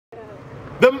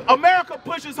America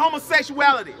pushes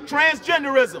homosexuality,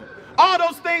 transgenderism. All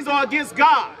those things are against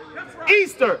God.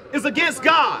 Easter is against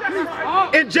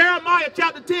God. In Jeremiah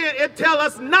chapter 10, it tells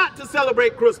us not to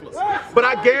celebrate Christmas. But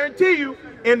I guarantee you,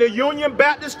 in the Union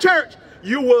Baptist Church,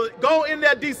 you will go in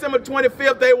there December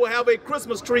 25th, they will have a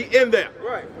Christmas tree in there,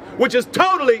 which is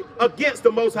totally against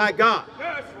the Most High God.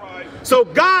 So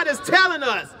God is telling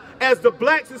us, as the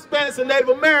blacks, Hispanics, and Native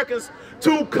Americans,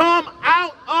 to come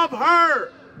out of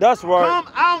her. That's right.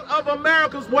 Come out of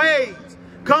America's ways.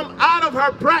 Come out of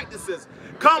her practices.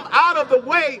 Come out of the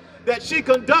way that she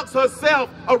conducts herself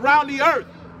around the earth.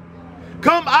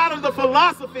 Come out of the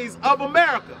philosophies of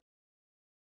America.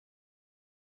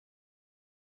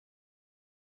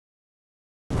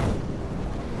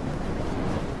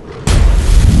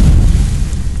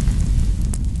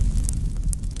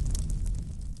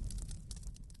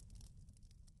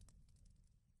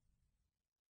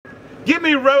 Give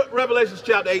me Revelation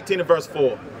chapter 18 and verse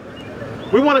 4.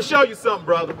 We want to show you something,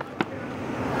 brother.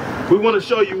 We want to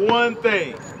show you one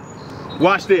thing.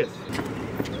 Watch this.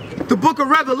 The book of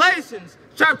Revelations,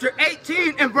 chapter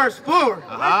 18 and verse 4.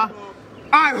 I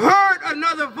heard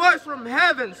another voice from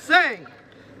heaven saying,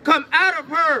 come out of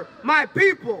her, my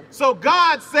people. So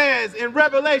God says in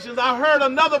Revelations, I heard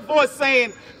another voice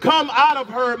saying, come out of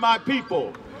her, my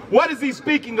people. What is he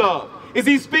speaking of? Is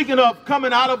he speaking of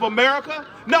coming out of America?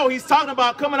 No, he's talking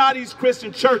about coming out of these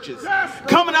Christian churches.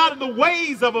 Coming out of the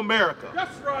ways of America.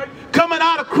 That's right. Coming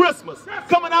out of Christmas.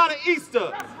 Coming out of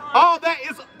Easter. All that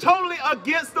is totally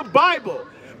against the Bible.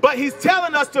 But he's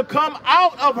telling us to come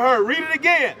out of her. Read it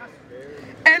again.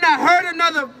 And I heard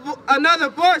another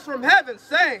voice from heaven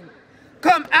saying,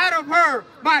 come out of her,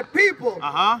 my people,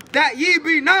 that ye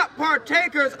be not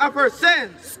partakers of her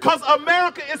sins. Because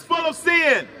America is full of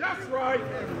sin. That's right.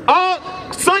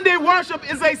 All Sunday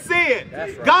worship is a sin.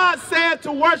 Right. God said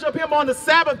to worship him on the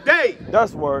Sabbath day.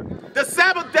 That's word. The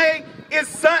Sabbath day is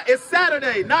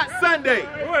Saturday, not Sunday.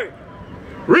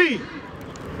 Read.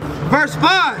 Verse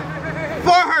 5.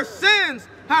 For her sins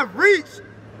have reached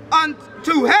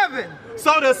unto heaven.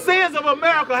 So the sins of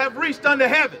America have reached unto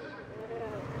heaven.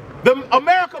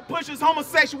 America pushes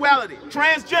homosexuality,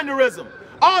 transgenderism.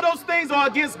 All those things are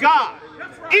against God.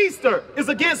 Easter is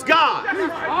against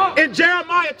God. In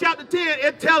Jeremiah chapter 10,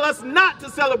 it tells us not to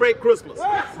celebrate Christmas.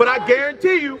 But I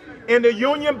guarantee you, in the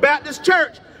Union Baptist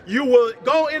Church, you will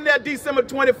go in there December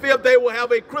 25th, they will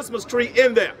have a Christmas tree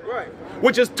in there,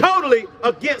 which is totally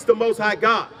against the Most High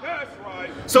God.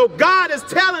 So God is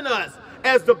telling us,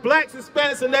 as the blacks,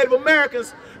 Hispanics, and Native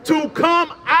Americans, to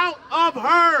come out of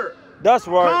her. That's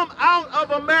right. Come out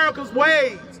of America's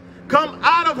ways. Come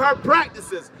out of her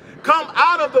practices. Come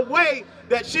out of the way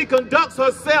that she conducts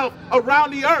herself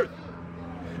around the earth.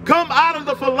 Come out of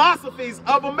the philosophies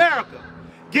of America.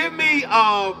 Give me 2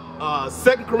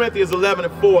 Corinthians 11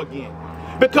 and 4 again.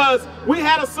 Because we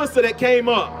had a sister that came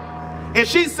up, and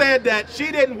she said that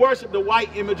she didn't worship the white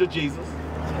image of Jesus.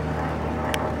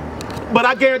 But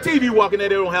I guarantee if you walk in there,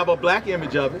 they don't have a black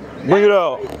image of it. Bring it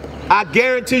out. I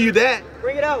guarantee you that.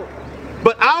 Bring it out.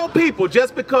 But our people,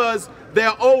 just because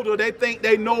they're older, they think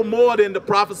they know more than the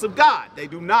prophets of God. They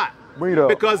do not. Bring it out.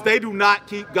 Because they do not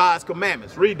keep God's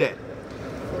commandments. Read that.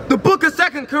 The book of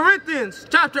 2 Corinthians,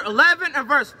 chapter 11 and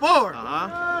verse 4.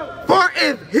 For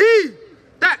if he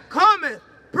that cometh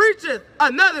preacheth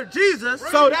another Jesus.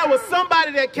 So there was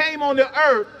somebody that came on the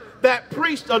earth that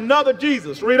preached another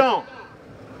Jesus. Read on.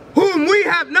 Whom we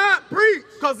have not preached.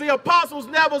 Because the apostles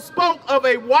never spoke of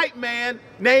a white man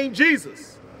named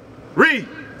Jesus. Read.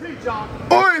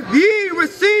 Or if ye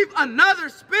receive another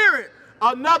spirit.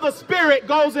 Another spirit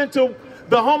goes into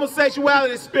the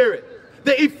homosexuality spirit.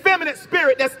 The effeminate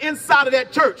spirit that's inside of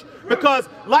that church. Because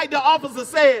like the officer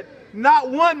said,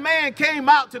 not one man came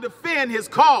out to defend his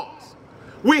cause.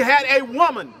 We had a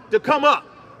woman to come up.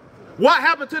 What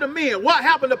happened to the men? What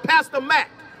happened to Pastor Mac?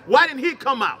 Why didn't he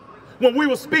come out when we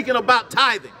were speaking about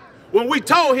tithing? When we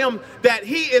told him that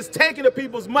he is taking the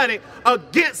people's money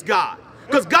against God.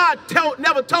 Because God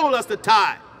never told us to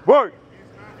tithe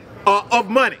of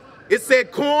money. It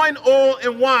said corn, oil,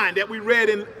 and wine that we read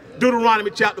in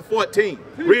Deuteronomy chapter 14.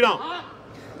 Read on.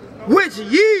 Which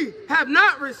ye have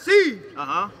not received,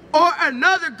 or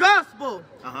another gospel,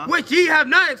 which ye have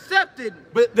not accepted.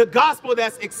 But the gospel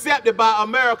that's accepted by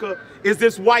America is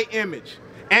this white image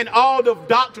and all the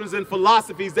doctrines and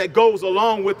philosophies that goes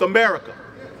along with America.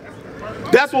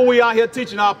 That's what we are here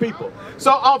teaching our people.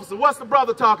 So, officer, what's the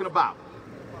brother talking about?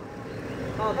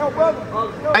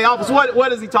 Hey, officer,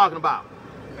 what is he talking about?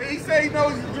 He said he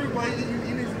knows the truth, but he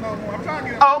needs to know more. I'm trying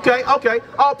to get him. Okay.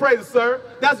 All praises, sir.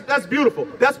 That's beautiful.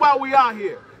 That's why we are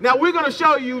here. Now we're going to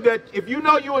show you that if you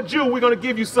know you're a Jew, we're going to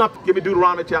give you something. Give me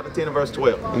Deuteronomy chapter 10 and verse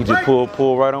 12. You just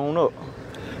pull right on up.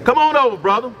 Come on over,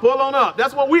 brother. Pull on up.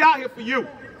 That's what we out here for you.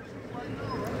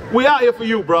 We out here for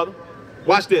you, brother.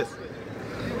 Watch this.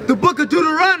 The book of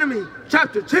Deuteronomy,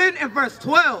 chapter 10 and verse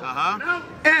 12.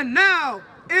 And now,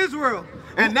 Israel.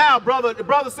 And now, brother, the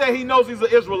brother said he knows he's an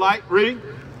Israelite. Read.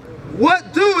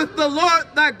 What doeth the Lord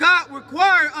thy God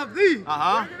require of thee?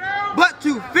 But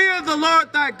to fear the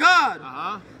Lord thy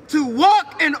God, to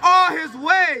walk in all his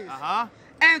ways,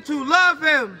 and to love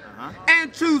him,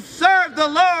 and to serve the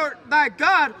Lord thy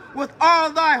God with all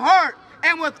thy heart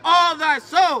and with all thy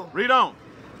soul. Read on.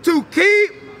 To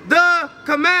keep the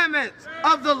commandments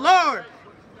of the Lord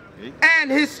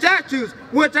and his statutes,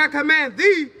 which I command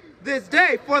thee this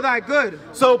day for thy good.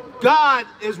 So God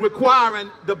is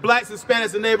requiring the blacks,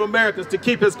 Hispanics, and Native Americans to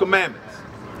keep his commandments.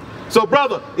 So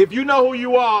brother, if you know who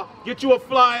you are, get you a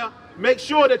flyer. Make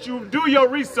sure that you do your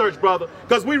research, brother,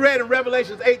 because we read in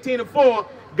Revelations 18 and 4,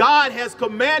 God has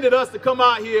commanded us to come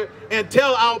out here and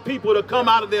tell our people to come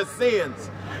out of their sins.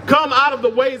 Come out of the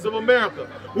ways of America.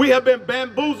 We have been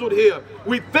bamboozled here.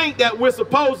 We think that we're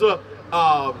supposed to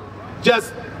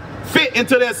just fit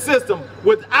into that system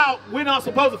we're not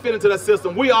supposed to fit into that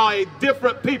system. We are a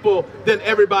different people than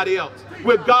everybody else.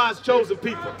 We're God's chosen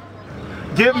people.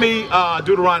 Give me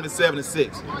Deuteronomy 7 and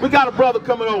 6. We got a brother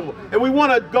coming over, and we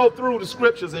want to go through the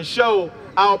scriptures and show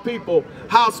our people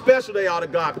how special they are to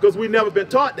God, because we've never been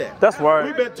taught that. That's right.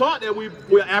 We've been taught that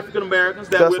we're African Americans,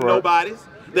 that we're nobodies,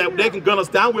 that they can gun us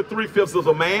down with 3/5 of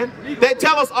a man. They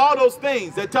tell us all those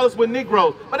things. They tell us we're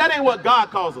Negroes, but that ain't what God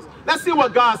calls us. Let's see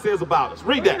what God says about us.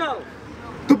 Read that.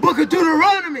 The book of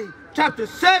Deuteronomy, chapter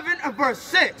 7 and verse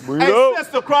 6. Hey,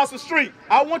 sister across the street,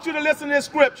 I want you to listen to this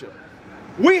scripture.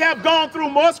 We have gone through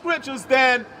more scriptures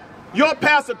than your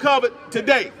pastor covered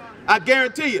today. I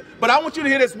guarantee you. But I want you to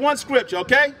hear this one scripture,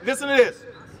 okay? Listen to this.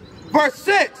 Verse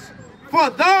 6. For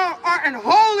thou art an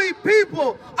holy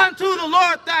people unto the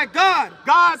Lord thy God.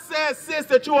 God says, sis,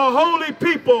 that you are a holy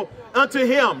people unto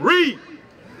him. Read.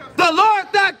 The Lord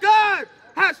thy God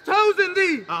has chosen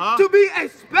thee to be a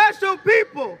special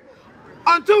people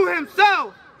unto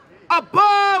himself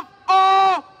above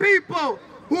all people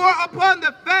who are upon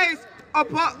the face of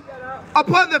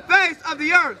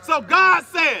the earth. So God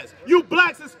says, you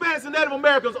blacks, Hispanics, and Native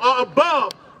Americans are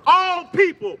above all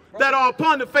people that are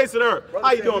upon the face of the earth.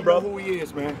 How you doing, bro? Who he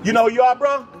is, man. You know who you are,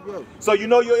 bro? So you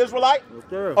know you're Israelite? Yes,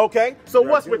 sir. Okay. So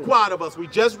what's required of us? We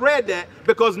just read that,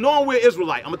 because knowing we're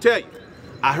Israelite, I'm going to tell you.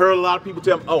 I heard a lot of people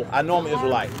tell me, oh, I know I'm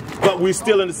Israelite, but we're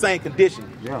still in the same condition.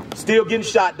 Yeah. Still getting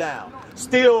shot down.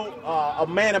 Still a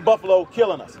man in Buffalo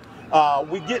killing us.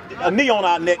 We get a knee on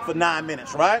our neck for 9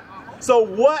 minutes, right? So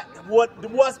what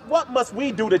must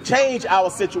we do to change our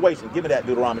situation? Give me that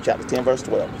Deuteronomy chapter 10, verse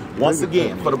 12. Once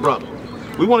again, for the brother.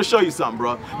 We want to show you something,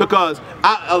 bro, because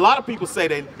a lot of people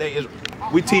say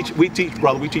we teach,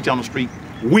 brother, we teach on the street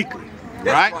weekly,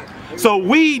 right? So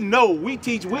we know we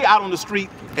out on the street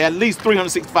at least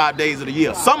 365 days of the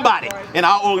year. Somebody in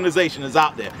our organization is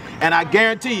out there. And I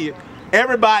guarantee you,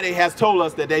 everybody has told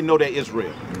us that they know they're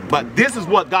Israel. But this is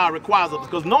what God requires of us,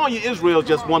 because knowing you're Israel is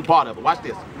just one part of it. Watch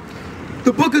this.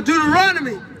 The book of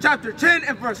Deuteronomy, chapter 10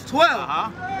 and verse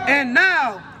 12. And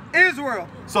now, Israel.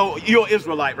 So you're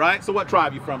Israelite, right? So what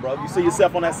tribe you from, brother? You see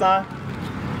yourself on that sign?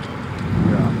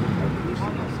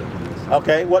 Yeah.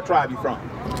 Okay, what tribe you from?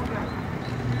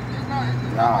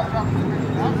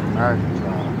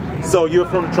 So you're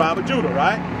from the tribe of Judah,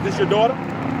 right? This your daughter?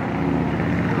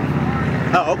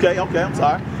 Oh, okay, I'm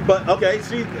sorry. But okay,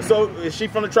 is she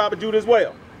from the tribe of Judah as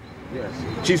well? Yes.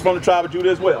 She's from the tribe of Judah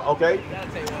as well, okay?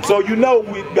 So you know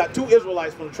we've got two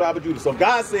Israelites from the tribe of Judah. So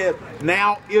God says,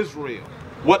 now Israel,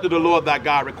 what did the Lord thy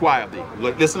God require of thee?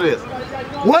 Look, listen to this.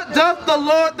 What doth the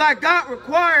Lord thy God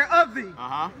require of thee?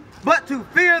 But to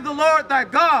fear the Lord thy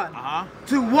God,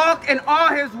 to walk in all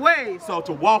his ways. So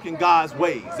to walk in God's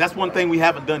ways. That's one thing we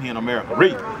haven't done here in America.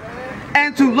 Read.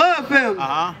 And to love him,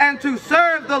 and to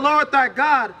serve the Lord thy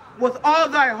God with all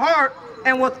thy heart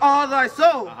and with all thy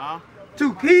soul.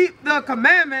 To keep the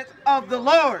commandments of the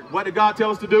Lord. What did God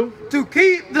tell us to do? To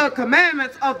keep the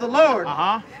commandments of the Lord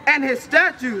and his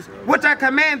statutes, which I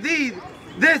command thee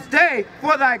this day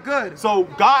for thy good. So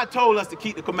God told us to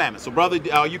keep the commandments. So brother,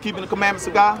 are you keeping the commandments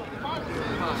of God?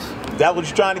 Is that what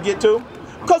you're trying to get to?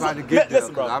 Because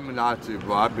listen, bro. I'm not to,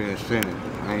 bro. I've been sinning.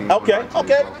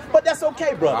 Okay, but that's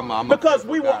okay, brother. Because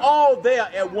we were all there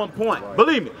at one point. Right.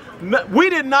 Believe me, we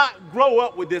did not grow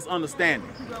up with this understanding.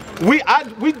 We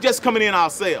just coming in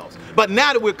ourselves. But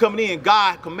now that we're coming in,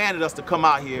 God commanded us to come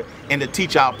out here and to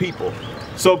teach our people.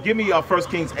 So give me 1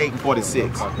 Kings 8 and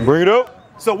 46. Bring it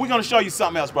up. So we're going to show you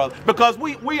something else, brother, because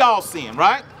we all sin,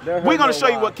 right? We're going to show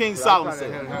you what King Solomon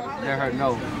said. Let her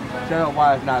know. Tell her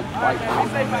why it's not white.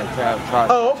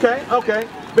 Oh, okay.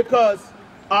 Because,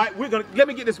 all right, let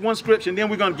me get this one scripture, and then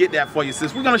we're going to get that for you,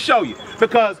 sis. We're going to show you.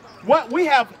 Because what we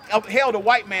have held a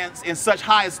white man in such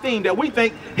high esteem that we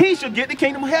think he should get the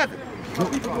kingdom of heaven.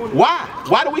 Why?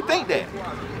 Why do we think that?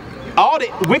 All the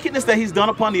wickedness that he's done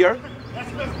upon the earth,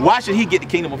 why should he get the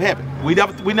kingdom of heaven? We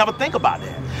never think about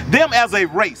that. Them as a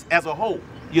race, as a whole,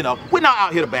 you know, we're not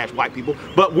out here to bash white people,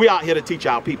 but we're out here to teach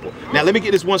our people. Now, let me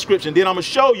get this one scripture, and then I'm going to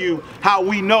show you how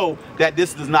we know that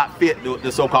this does not fit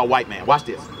the so-called white man. Watch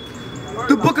this.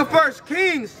 The book of 1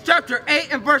 Kings, chapter 8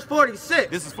 and verse 46.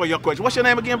 This is for your question. What's your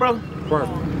name again, brother?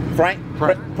 Frank?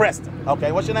 Preston.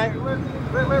 Okay, what's your name?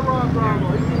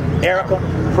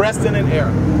 Erica. Preston and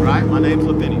Erica. Right? My name's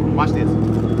Lathini. Watch this.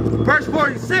 Verse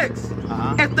 46.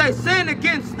 If they sin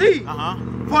against thee,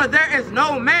 for there is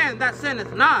no man that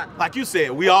sinneth not. Like you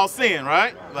said, we all sin,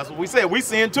 right? That's what we said. We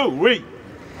sin too. Read.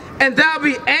 And thou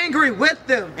be angry with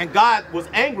them. And God was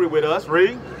angry with us.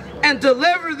 Read. And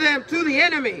deliver them to the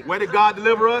enemy. Where did God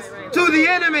deliver us? To the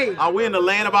enemy. Are we in the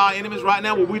land of our enemies right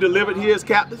now? Were we delivered here as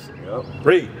captives? Yep.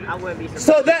 Read.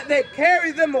 So that they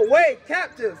carry them away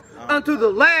captive unto the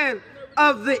land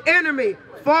of the enemy,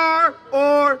 far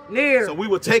or near. So we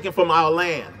were taken from our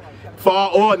land,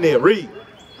 far or near. Read.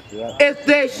 If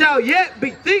they shall yet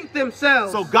bethink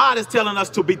themselves. So God is telling us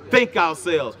to bethink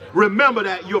ourselves. Remember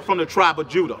that you're from the tribe of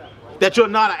Judah, that you're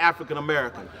not an African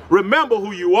American. Remember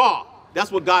who you are. That's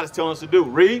what God is telling us to do.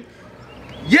 Read.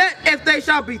 Yet if they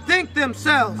shall bethink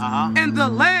themselves in the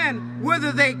land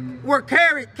whither they were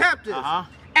carried captive,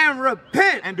 and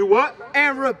repent. And do what?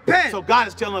 And repent. So God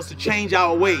is telling us to change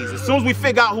our ways. As soon as we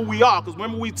figure out who we are, because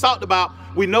remember we talked about,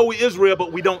 we know we're Israel,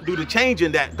 but we don't do the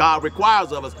changing that God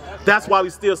requires of us. That's why we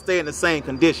still stay in the same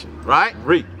condition, right?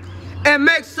 Read. And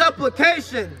make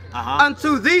supplication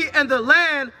unto thee in the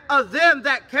land of them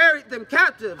that carried them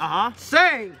captive,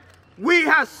 saying, we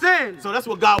have sinned. So that's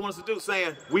what God wants us to do,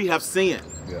 saying, we have sinned.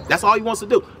 Yeah. That's all he wants to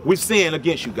do. We've sinned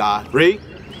against you, God. Read.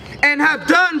 And have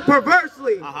done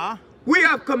perversely. We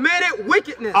have committed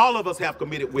wickedness. All of us have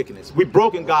committed wickedness. We've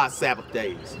broken God's Sabbath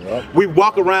days. Yep. We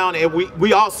walk around and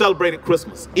we all celebrated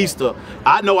Christmas, Easter.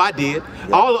 I know I did. Yep.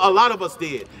 A lot of us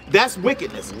did. That's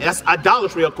wickedness. That's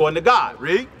idolatry according to God.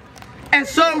 Read. And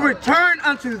so return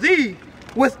unto thee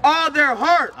with all their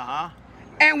heart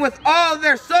and with all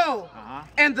their soul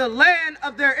and the land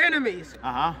of their enemies,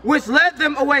 which led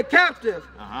them away captive,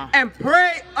 and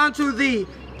pray unto thee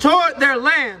toward their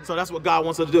land. So that's what God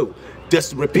wants us to do.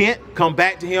 Just repent, come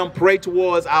back to him, pray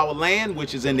towards our land,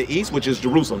 which is in the east, which is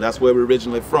Jerusalem. That's where we're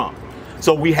originally from.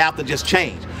 So we have to just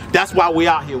change. That's why we're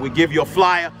out here. We give you a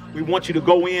flyer. We want you to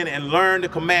go in and learn the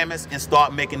commandments and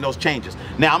start making those changes.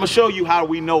 Now, I'm going to show you how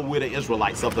we know we're the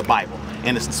Israelites of the Bible.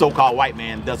 And the so-called white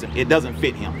man doesn't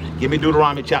fit him. Give me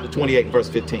Deuteronomy chapter 28, verse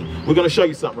 15. We're going to show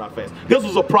you something right fast. This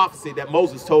was a prophecy that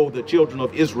Moses told the children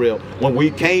of Israel when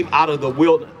we came out of the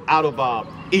wilderness, out of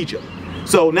Egypt.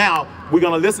 So now we're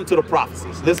going to listen to the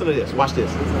prophecies. Listen to this. Watch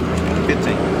this.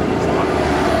 15.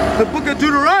 The book of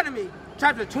Deuteronomy,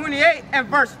 chapter 28 and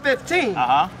verse 15.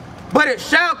 But it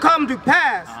shall come to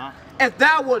pass, if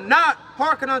thou wilt not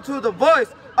hearken unto the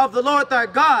voice of the Lord thy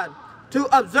God, to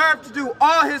observe to do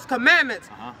all his commandments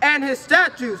and his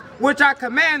statutes, which I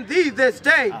command thee this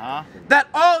day, that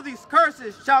all these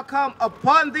curses shall come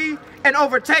upon thee and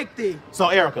overtake thee. So,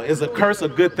 Erica, is a curse a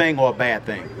good thing or a bad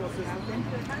thing?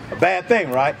 A bad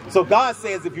thing, right? So God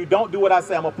says, if you don't do what I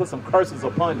say, I'm going to put some curses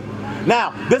upon you.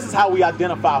 Now, this is how we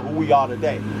identify who we are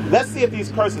today. Let's see if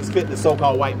these curses fit the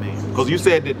so-called white man. Because you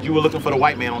said that you were looking for the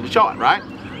white man on the chart, right?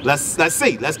 Let's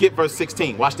see. Let's get verse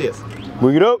 16. Watch this.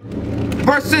 Bring it up.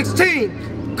 Verse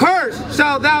 16. Cursed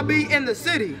shall thou be in the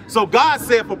city. So God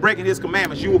said for breaking his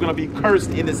commandments, you were going to be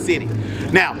cursed in the city.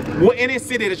 Now, any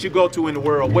city that you go to in the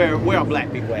world, where are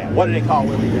black people at? What do they call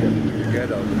where we live? The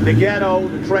ghetto. The ghetto,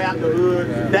 the trap, the hood.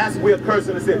 Yeah. That's where cursed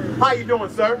in the city. How you doing,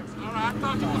 sir? I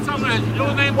thought you were something that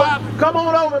your name Bob. Come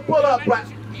on over and pull up.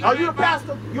 Are you the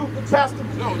pastor? You the pastor?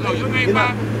 No, your name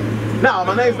Bob. No,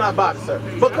 my name's not Bobby, sir.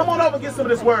 But come on over and get some of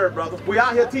this word, brother. We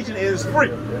out here teaching it. It's free.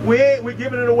 We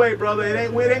giving it away, brother. It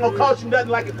ain't gonna cost you nothing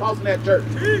like it costs in that church.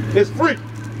 It's free.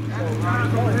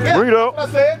 Yeah, Read up. That's what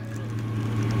I said.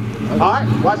 All right,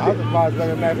 watch this.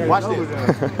 Watch this.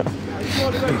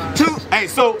 Hey,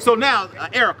 so now,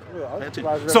 Erica.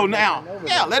 So now,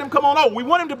 yeah, let him come on over. We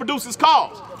want him to produce his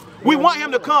cause. We want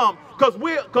him to come because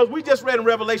we just read in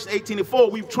Revelation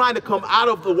 18:4, we're trying to come out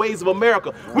of the ways of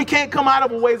America. We can't come out of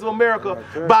the ways of America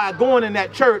by going in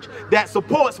that church that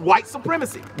supports white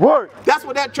supremacy. Word. That's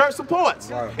what that church supports.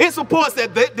 It supports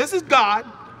that this is God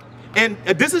And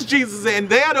this is Jesus, and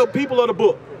they're the people of the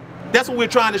book. That's what we're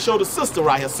trying to show the sister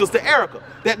right here, Sister Erica,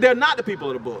 that they're not the people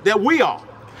of the book, that we are.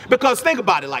 Because think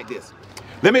about it like this.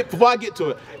 Before I get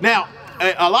to it. Now,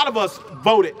 a lot of us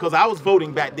voted, because I was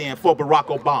voting back then for Barack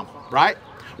Obama, right?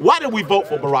 Why did we vote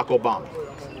for Barack Obama?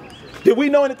 Did we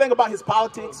know anything about his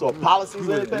politics or policies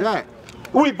or anything? Right.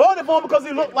 We voted for him because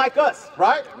he looked like us,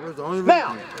 right?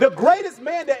 Now, the greatest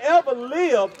man that ever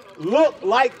lived looked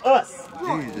like us,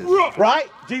 right?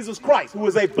 Jesus Christ, who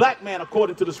is a black man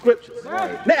according to the scriptures.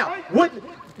 Right. Now,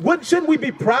 shouldn't we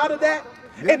be proud of that?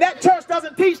 And that church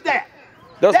doesn't teach that.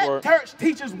 That church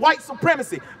teaches white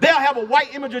supremacy. They'll have a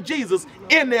white image of Jesus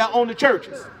in there on the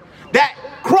churches. That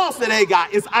cross that they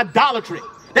got is idolatry.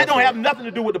 That don't have nothing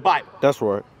to do with the Bible. That's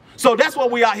right. So that's what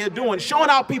we out here doing,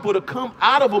 showing our people to come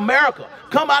out of America,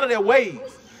 come out of their ways.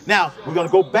 Now, we're going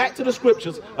to go back to the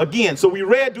scriptures again. So we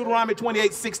read Deuteronomy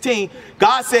 28:16.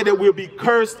 God said that we'll be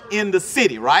cursed in the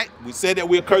city, right? We said that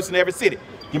we're cursed in every city.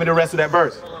 Give me the rest of that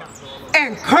verse.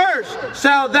 And cursed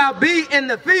shalt thou be in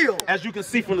the field. As you can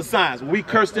see from the signs, we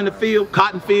cursed in the field,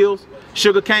 cotton fields,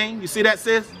 sugar cane. You see that,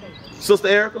 sis? Sister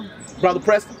Erica, Brother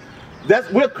Preston?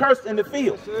 We're cursed in the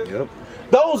field. Yep.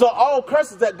 Those are all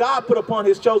curses that God put upon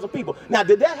his chosen people. Now,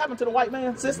 did that happen to the white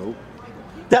man, sister? Nope.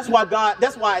 That's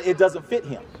why it doesn't fit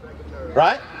him.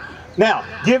 Right? Now,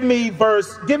 give me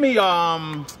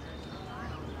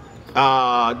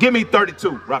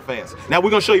 32 right fast. Now we're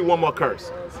gonna show you one more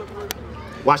curse.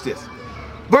 Watch this.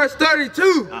 Verse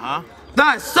 32.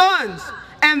 Thy sons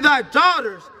and thy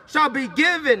daughters shall be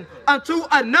given unto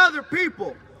another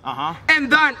people.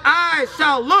 And thine eyes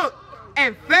shall look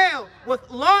and fail with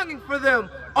longing for them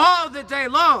all the day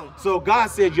long. So God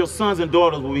said your sons and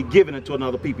daughters will be given into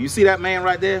another people. You see that man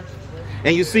right there?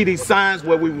 And you see these signs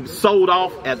where we were sold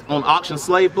off on auction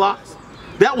slave blocks?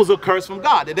 That was a curse from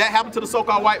God. Did that happen to the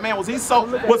so-called white man? Was he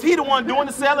the one doing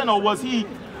the selling, or was he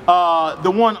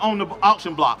the one on the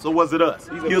auction blocks, or was it us?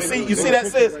 You see that,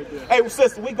 sis? Hey,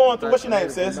 sister, we going through, what's your name,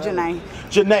 sis? Janae.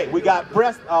 Janae. We got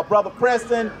Brother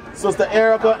Preston, Sister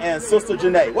Erica, and Sister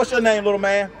Janae. What's your name, little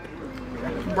man?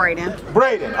 Braden.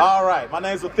 Braden. All right. My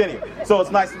name's Athenia. So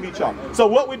it's nice to meet y'all. So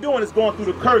what we're doing is going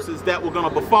through the curses that were going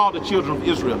to befall the children of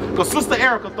Israel. Because Sister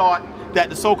Erica thought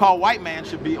that the so-called white man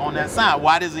should be on that side.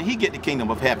 Why doesn't he get the kingdom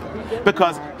of heaven?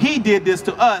 Because he did this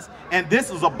to us, and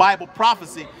this is a Bible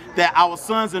prophecy that our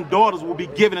sons and daughters will be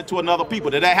given into another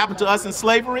people. Did that happen to us in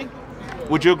slavery?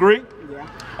 Would you agree? Yeah.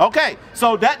 Okay.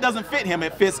 So that doesn't fit him.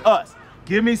 It fits us.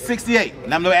 Give me 68.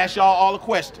 And I'm going to ask y'all all a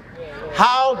question.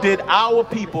 How did our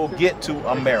people get to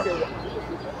America?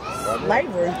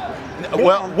 Slavery.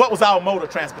 Well, what was our mode of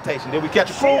transportation? Did we catch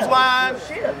a cruise line?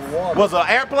 Ships. Was it an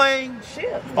airplane?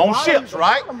 Ships. On ships,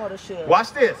 right? Ships.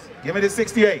 Watch this. Give me this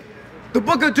 68. The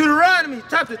book of Deuteronomy,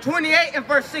 chapter 28 and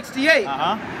verse 68.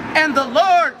 And the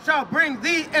Lord shall bring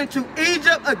thee into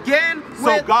Egypt again.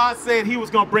 So God said he was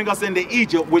going to bring us into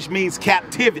Egypt, which means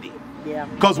captivity. Yeah.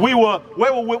 Because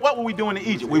what were we doing in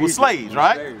Egypt? We were slaves,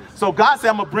 right? So God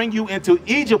said, I'm going to bring you into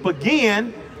Egypt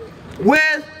again.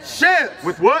 With ships.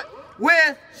 With what?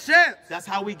 With ships. That's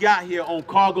how we got here on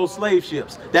cargo slave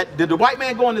ships. Did the white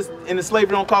man go into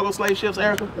slavery on cargo slave ships,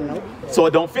 Erica? Nope. So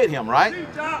it don't fit him, right?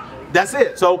 That's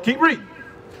it. So keep reading.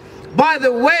 By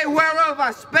the way whereof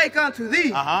I spake unto thee,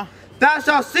 thou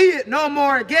shalt see it no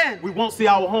more again. We won't see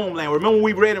our homeland. Remember when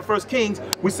we read in 1 Kings,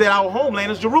 we said our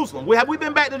homeland is Jerusalem. Have we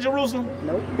been back to Jerusalem?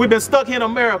 Nope. We've been stuck here in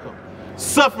America,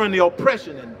 suffering the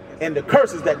oppression and the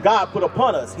curses that God put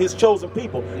upon us, his chosen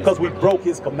people, because we broke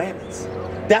his commandments.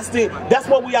 That's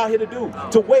what we out here to do,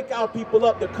 to wake our people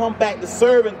up, to come back to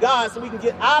serving God so we can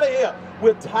get out of here.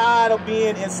 We're tired of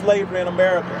being in slavery in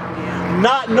America,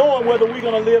 not knowing whether we're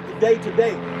going to live the day to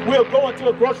day. We'll go into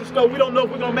a grocery store. We don't know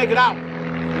if we're going to make it out.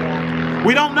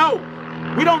 We don't know.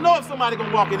 We don't know if somebody's going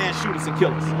to walk in there and shoot us and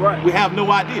kill us. Right. We have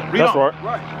no idea. That's right.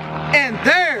 And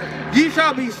there ye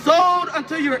shall be sold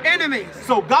unto your enemies.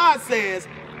 So God says,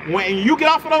 when you get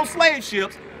off of those slave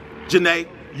ships, Janae,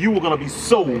 you were going to be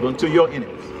sold unto your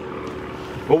enemies.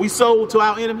 Were we sold to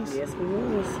our enemies? Yes, we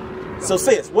was. So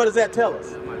sis, what does that tell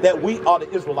us? That we are the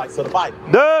Israelites of the Bible.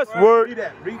 That's word. Read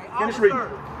that. Finish reading.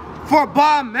 For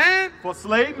bondmen, For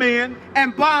slave men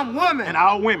and bondwomen, and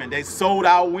our women. They sold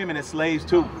our women as slaves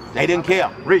too. They didn't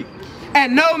care. Read.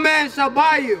 and no man shall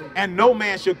buy you. And no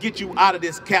man shall get you out of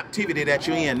this captivity that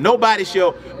you're in. Nobody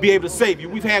shall be able to save you.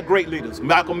 We've had great leaders.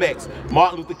 Malcolm X,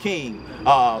 Martin Luther King,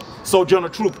 Sojourner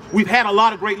Truth. We've had a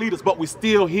lot of great leaders, but we're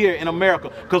still here in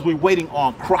America because we're waiting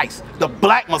on Christ, the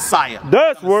black Messiah.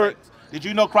 That's word. Did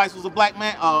you know Christ was a black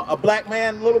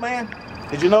man, little man?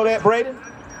 Did you know that, Braden?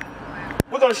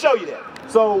 We're going to show you that.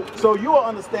 So you'll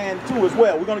understand too as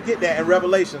well. We're going to get that in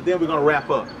Revelation, then we're going to wrap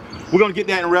up. We're going to get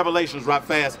that in Revelations right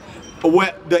fast.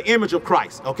 The image of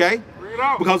Christ, okay?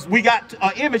 Because we got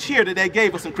an image here that they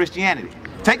gave us in Christianity.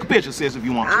 Take a picture, sis, if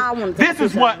you want to. I want to take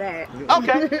This is what,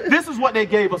 okay, this is what they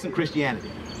gave us in Christianity,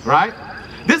 right?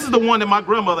 This is the one that my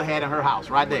grandmother had in her house,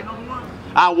 right there.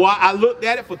 I looked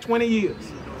at it for 20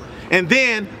 years. And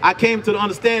then I came to the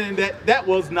understanding that that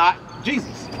was not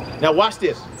Jesus. Now watch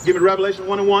this. Give me Revelation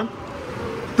 1:1.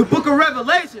 The book of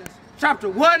Revelations, chapter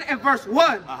 1 and verse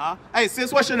 1. Hey,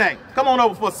 sis, what's your name? Come on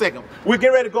over for a second. We're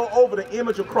getting ready to go over the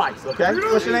image of Christ, okay?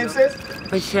 What's your name, sis?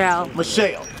 Michelle.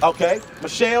 Michelle, okay?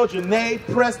 Michelle, Janae,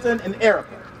 Preston, and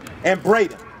Erica, and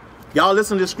Braden. Y'all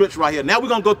listen to this scripture right here. Now we're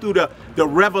going to go through the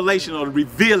revelation or the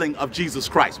revealing of Jesus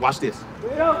Christ. Watch this.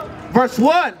 Verse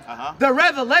 1. The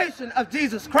revelation of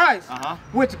Jesus Christ,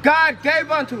 which God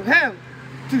gave unto him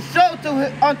to show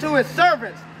unto his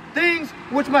servants things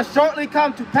which must shortly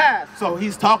come to pass. So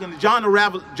he's talking to John the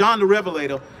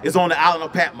Revelator is on the island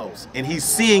of Patmos, and he's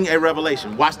seeing a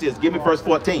revelation. Watch this. Give me verse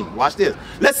 14. Watch this.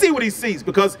 Let's see what he sees,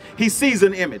 because he sees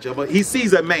an image of he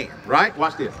sees a man, right?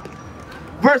 Watch this.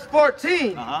 Verse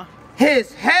 14.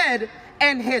 His head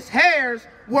and his hairs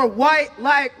were white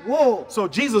like wool. So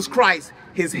Jesus Christ,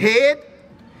 his head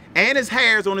and his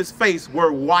hairs on his face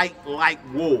were white like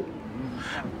wool.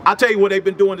 I'll tell you what they've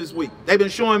been doing this week. They've been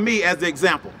showing me as the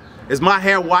example. Is my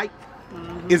hair white?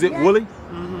 Is it woolly?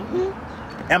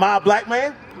 Am I a black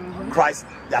man? Christ,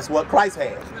 that's what Christ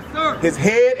had. His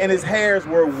head and his hairs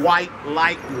were white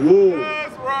like wool.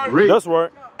 That's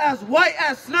right. As white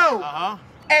as snow.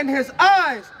 And his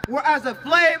eyes were as a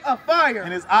flame of fire.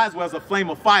 And his eyes were as a flame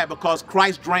of fire, because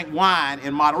Christ drank wine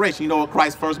in moderation. You know what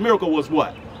Christ's first miracle was?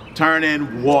 What?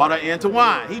 Turning water into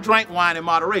wine. He drank wine in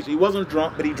moderation. He wasn't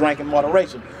drunk, but he drank in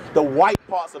moderation. The white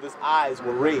parts of his eyes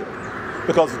were red.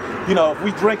 Because, you know, if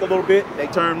we drink a little bit, they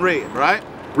turn red, right?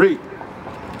 Read.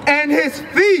 And his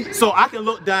feet. So I can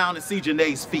look down and see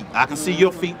Janae's feet. I can see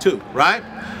your feet too, right?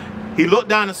 He looked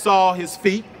down and saw his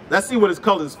feet. Let's see what his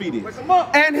color his feet is.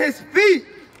 And his feet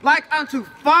like unto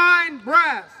fine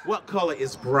brass. What color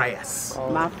is brass?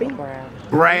 My feet. Brown.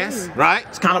 Brass, right?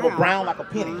 It's kind of a brown like a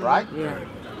penny, right? Yeah.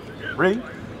 Read.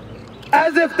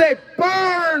 As if they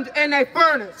burned in a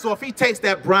furnace. So if he takes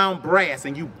that brown brass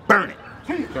and you burn it,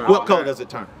 what color does it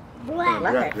turn?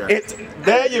 Black.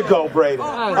 There you go, Braden.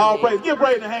 All praise. Give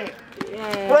Braden a hand.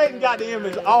 Braden got the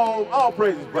image. All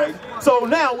praises, Braden. So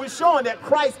now we're showing that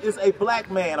Christ is a black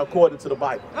man according to the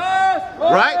Bible.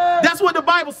 Right? That's what the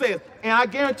Bible says. And I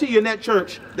guarantee you in that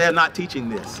church, they're not teaching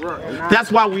this.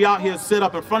 That's why we out here sit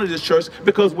up in front of this church,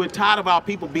 because we're tired of our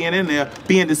people being in there,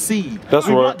 being deceived. That's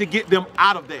we right. want to get them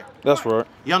out of there. That's right.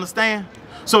 You understand?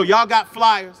 So y'all got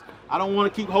flyers. I don't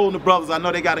want to keep holding the brothers. I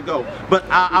know they got to go. But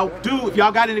I do, if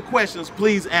y'all got any questions,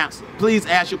 please answer. Please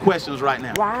ask your questions right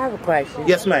now. Well, I have a question.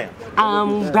 Yes, ma'am.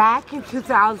 Back in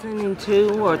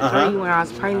 2002 or 3, when I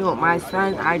was pregnant with my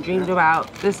son, I dreamed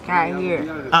about this guy here.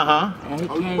 And he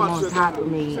came on top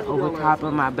of me, over top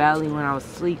of my belly when I was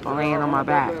asleep, laying on my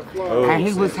back. And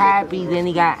he was happy, then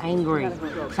he got angry.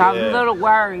 So I was a little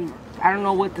worried. I don't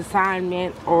know what the sign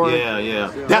meant or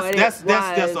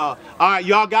That's all right,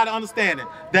 y'all gotta understand it.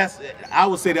 I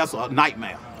would say that's a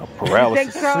nightmare.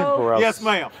 Paralysis. Think so? Sleep paralysis. Yes,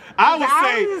 ma'am.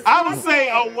 I would say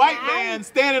a white man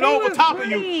standing over top of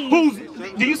you.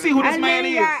 Do you see who this man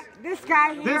is? This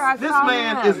guy here, This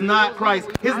man is not Christ.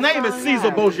 His name is Caesar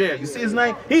Borgia. You see his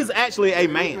name? He's actually a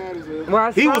man.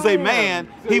 Well, He was a man.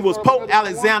 He was Pope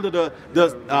Alexander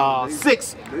the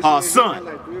sixth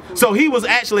son. So he was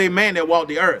actually a man that walked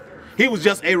the earth. He was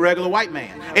just a regular white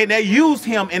man. And they used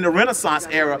him in the Renaissance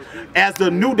era as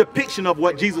the new depiction of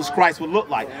what Jesus Christ would look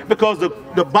like. Because the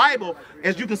Bible,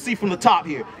 as you can see from the top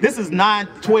here, this is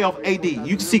 912 AD.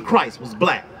 You can see Christ was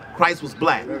black. Christ was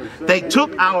black. They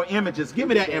took our images. Give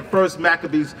me that in 1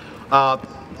 Maccabees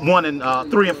 1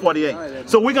 and 3 and 48.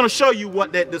 So we're going to show you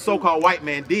what the so-called white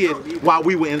man did while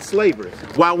we were in slavery,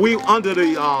 while we under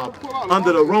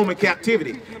the Roman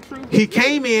captivity. He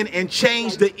came in and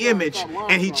changed the image,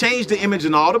 and he changed the image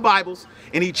in all the Bibles,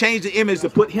 and he changed the image to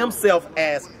put himself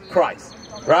as Christ,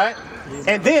 right?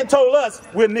 And then told us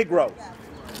we're Negroes,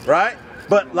 right?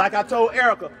 But like I told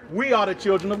Erica, we are the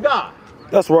children of God.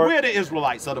 That's right. We're the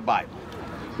Israelites of the Bible.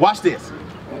 Watch this.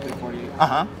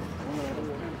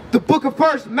 The book of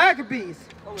 1 Maccabees,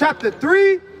 chapter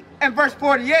 3 and verse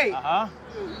 48.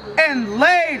 And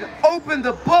laid open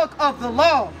the book of the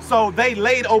law. So they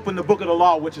laid open the book of the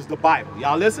law, which is the Bible.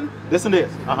 Y'all listen? Listen to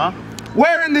this.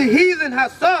 Wherein the heathen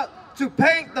has sought to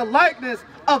paint the likeness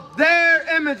of their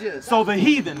images. So the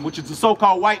heathen, which is the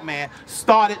so-called white man,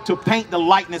 started to paint the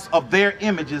likeness of their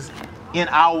images in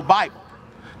our Bible.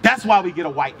 That's why we get a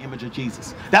white image of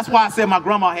Jesus. That's why I said my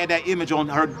grandma had that image on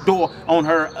her door, on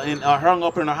her, and hung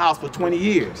up in her house for 20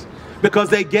 years. Because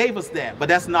they gave us that, but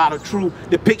that's not a true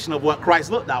depiction of what Christ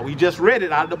looked like. We just read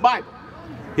it out of the Bible.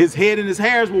 His head and his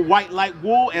hairs were white like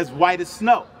wool, as white as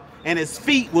snow. And his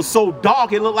feet was so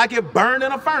dark, it looked like it burned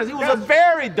in a furnace. He was a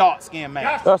very dark-skinned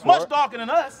man. That's much right. darker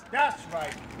than us. That's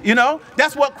right. You know,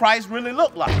 that's what Christ really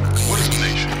looked like. What is a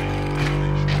nation?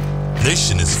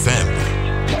 Nation is family.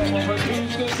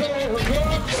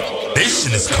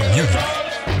 Nation is community.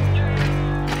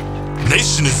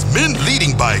 Nation is men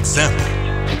leading by example.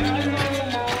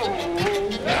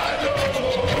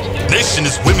 Nation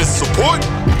is women's support